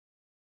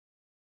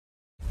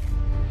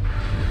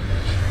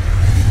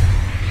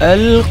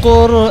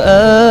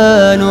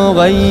القرآن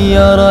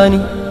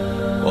غيرني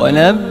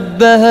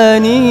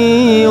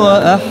ونبهني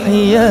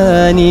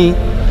وأحياني،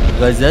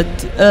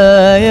 غزت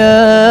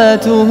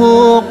آياته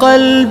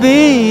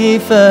قلبي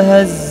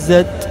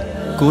فهزت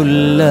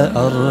كل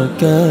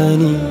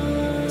أركاني،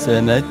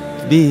 سمت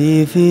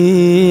بي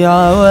في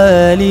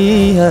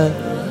عواليها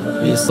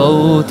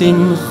بصوت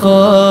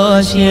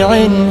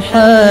خاشع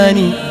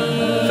حاني،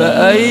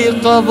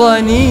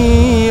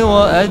 فأيقظني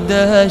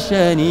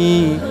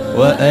وأدهشني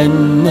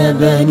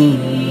وأنبني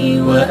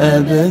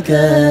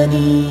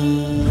وأبكاني.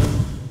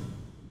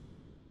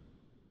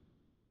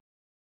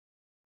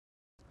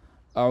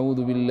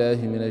 أعوذ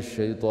بالله من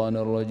الشيطان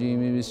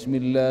الرجيم. بسم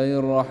الله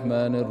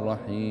الرحمن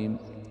الرحيم.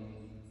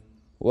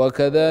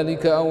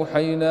 وكذلك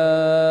أوحينا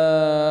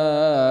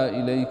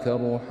إليك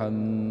روحا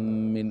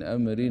من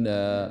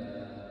أمرنا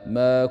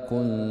ما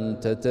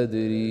كنت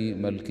تدري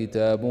ما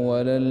الكتاب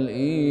ولا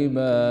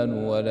الإيمان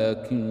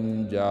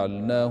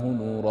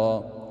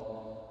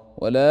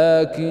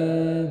ولكن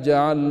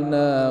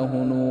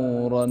جعلناه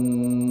نورا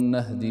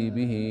نهدي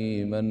به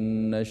من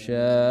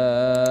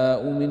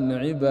نشاء من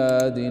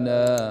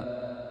عبادنا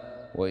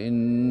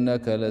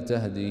وإنك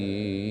لتهدي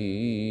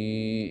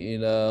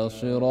إلى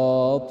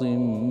صراط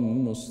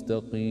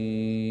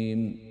مستقيم،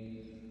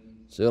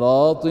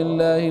 صراط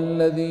الله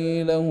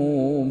الذي له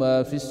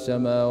ما في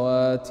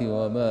السماوات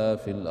وما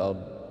في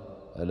الأرض،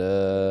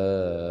 ألا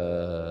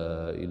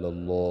إلى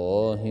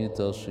الله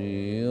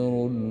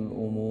تصير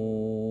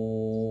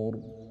الأمور.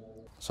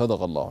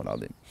 صدق الله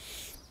العظيم.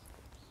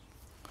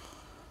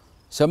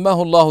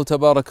 سماه الله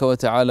تبارك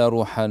وتعالى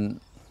روحا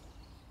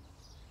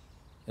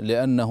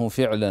لأنه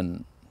فعلا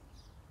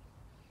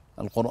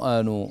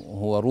القرآن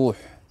هو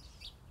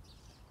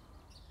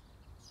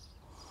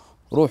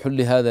روح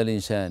لهذا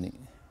الإنسان،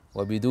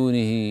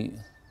 وبدونه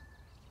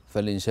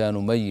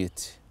فالإنسان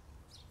ميت،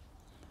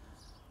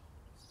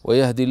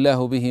 ويهدي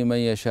الله به من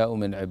يشاء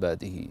من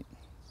عباده.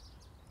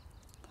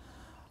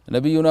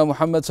 نبينا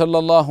محمد صلى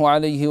الله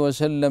عليه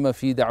وسلم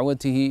في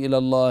دعوته إلى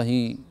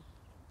الله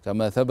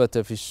كما ثبت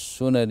في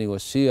السنن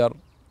والسير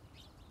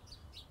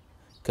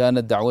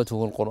كانت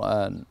دعوته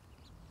القرآن.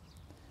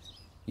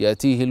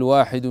 يأتيه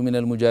الواحد من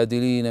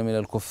المجادلين من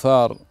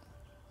الكفار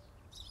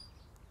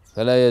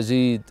فلا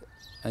يزيد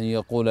أن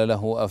يقول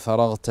له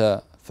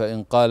أفرغت؟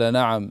 فإن قال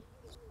نعم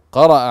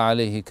قرأ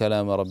عليه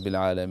كلام رب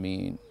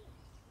العالمين.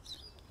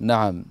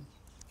 نعم،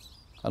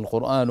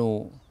 القرآن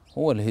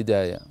هو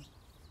الهداية،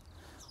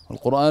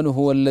 القرآن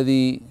هو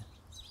الذي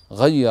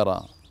غير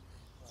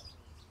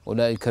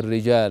أولئك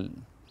الرجال،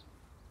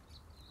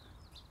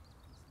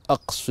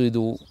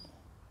 أقصد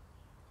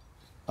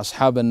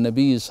أصحاب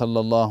النبي صلى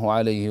الله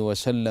عليه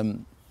وسلم،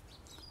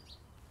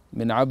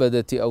 من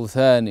عبدة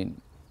أوثان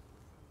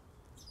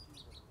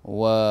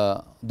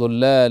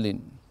وضلال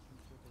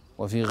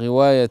وفي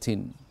غواية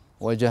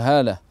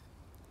وجهالة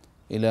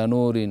إلى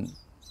نور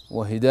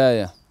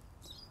وهداية،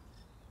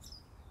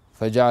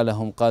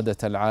 فجعلهم قادة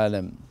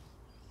العالم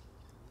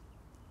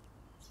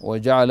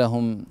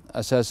وجعلهم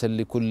أساسا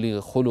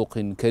لكل خلق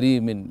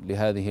كريم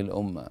لهذه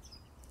الأمة.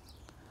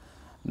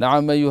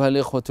 نعم أيها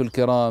الإخوة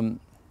الكرام،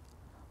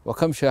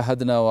 وكم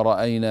شاهدنا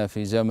ورأينا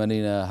في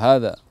زمننا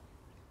هذا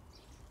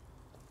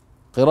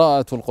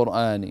قراءة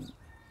القرآن،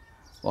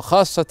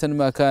 وخاصة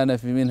ما كان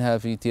منها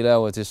في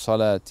تلاوة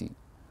الصلاة،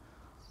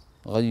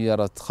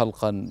 غيرت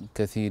خلقا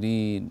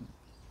كثيرين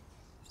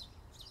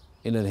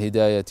إلى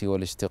الهداية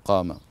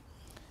والاستقامة.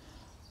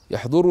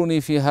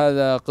 يحضرني في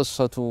هذا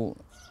قصة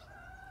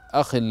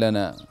أخ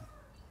لنا،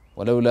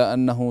 ولولا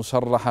أنه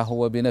صرح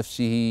هو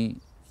بنفسه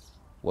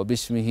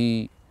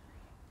وباسمه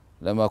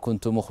لما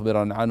كنت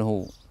مخبرا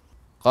عنه.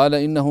 قال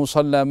إنه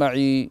صلى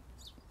معي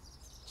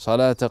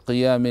صلاة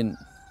قيام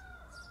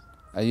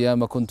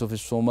أيام كنت في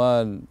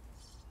الصومال،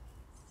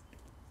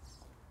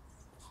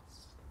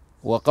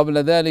 وقبل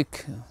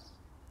ذلك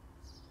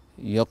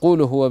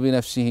يقول هو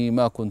بنفسه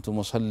ما كنت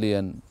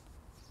مصليا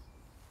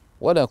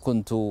ولا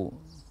كنت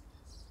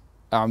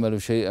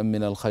أعمل شيئا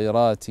من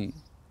الخيرات،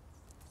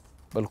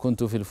 بل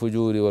كنت في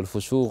الفجور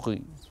والفسوق،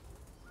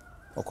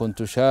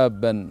 وكنت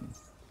شابا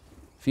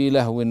في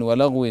لهو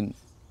ولغو،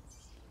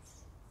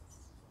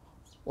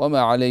 وما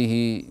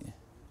عليه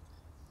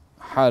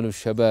حال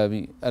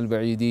الشباب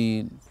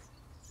البعيدين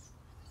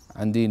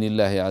عن دين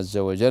الله عز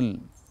وجل.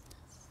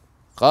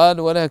 قال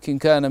ولكن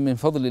كان من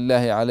فضل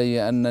الله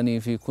علي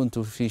أنني كنت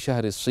في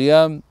شهر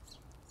الصيام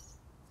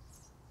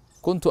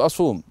كنت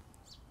أصوم،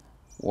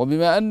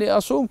 وبما أني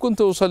أصوم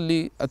كنت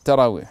أصلي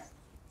التراويح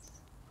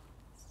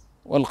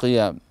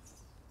والقيام.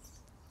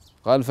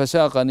 قال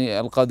فساقني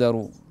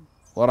القدر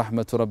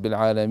ورحمة رب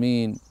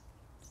العالمين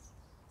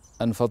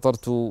أن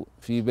فطرت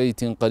في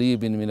بيت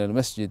قريب من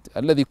المسجد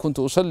الذي كنت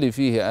أصلي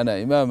فيه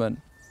أنا إماما.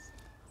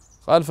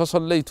 قال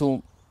فصليت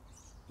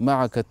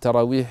معك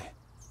التراويح،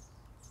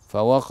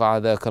 فوقع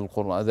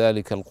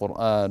ذلك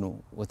القرآن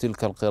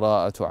وتلك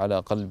القراءة على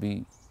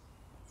قلبي،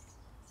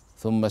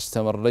 ثم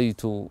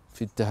استمريت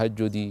في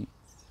التهجد،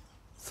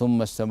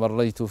 ثم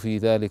استمريت في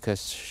ذلك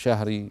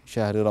الشهر،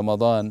 شهر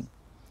رمضان،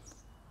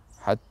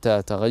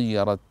 حتى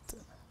تغيرت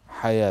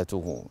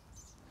حياته.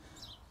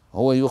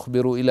 هو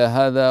يخبر إلى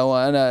هذا،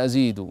 وأنا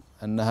أزيد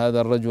أن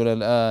هذا الرجل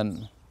الآن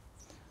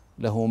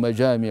له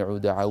مجامع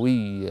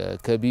دعوية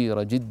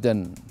كبيرة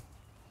جدا،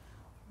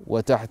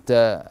 وتحت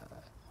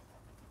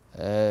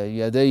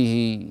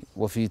يديه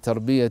وفي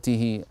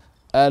تربيته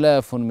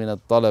آلاف من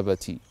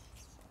الطلبة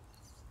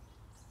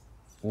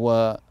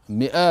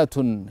ومئات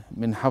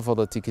من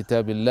حفظة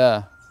كتاب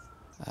الله.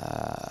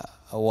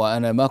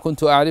 وأنا ما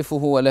كنت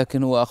أعرفه،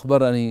 ولكن هو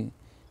أخبرني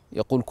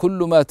يقول: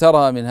 كل ما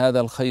ترى من هذا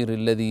الخير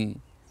الذي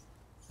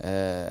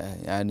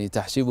يعني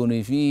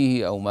تحسبني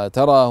فيه، أو ما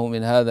تراه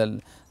من هذا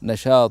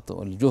النشاط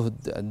والجهد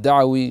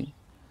الدعوي،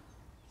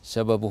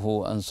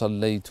 سببه أن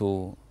صليت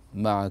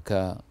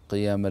معك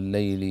قيام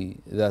الليل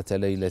ذات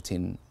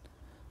ليلة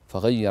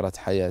فغيرت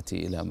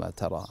حياتي إلى ما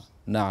ترى.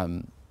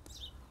 نعم،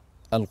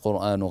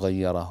 القرآن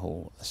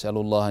غيره. أسأل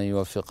الله أن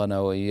يوفقنا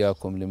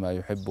وإياكم لما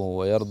يحبه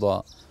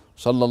ويرضى.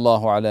 صلى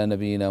الله على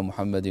نبينا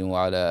محمد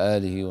وعلى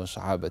آله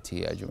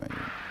وصحابته أجمعين.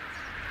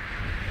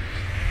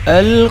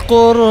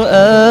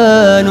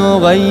 القرآن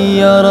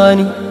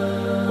غيرني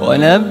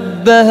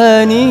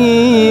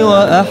ونبهني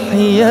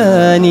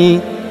وأحياني،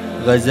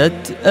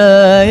 غزت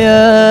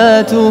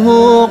آياته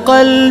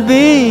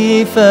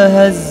قلبي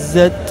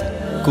فهزت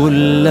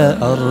كل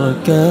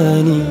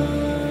أركاني،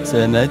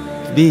 سمت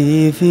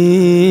بي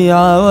في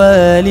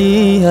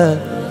عواليها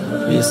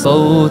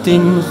بصوت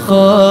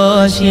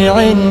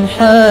خاشع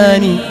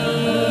حاني،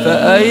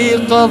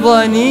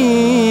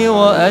 فأيقظني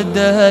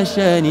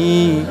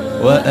وأدهشني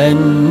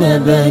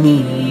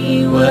وأنبني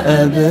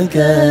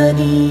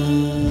وأبكاني.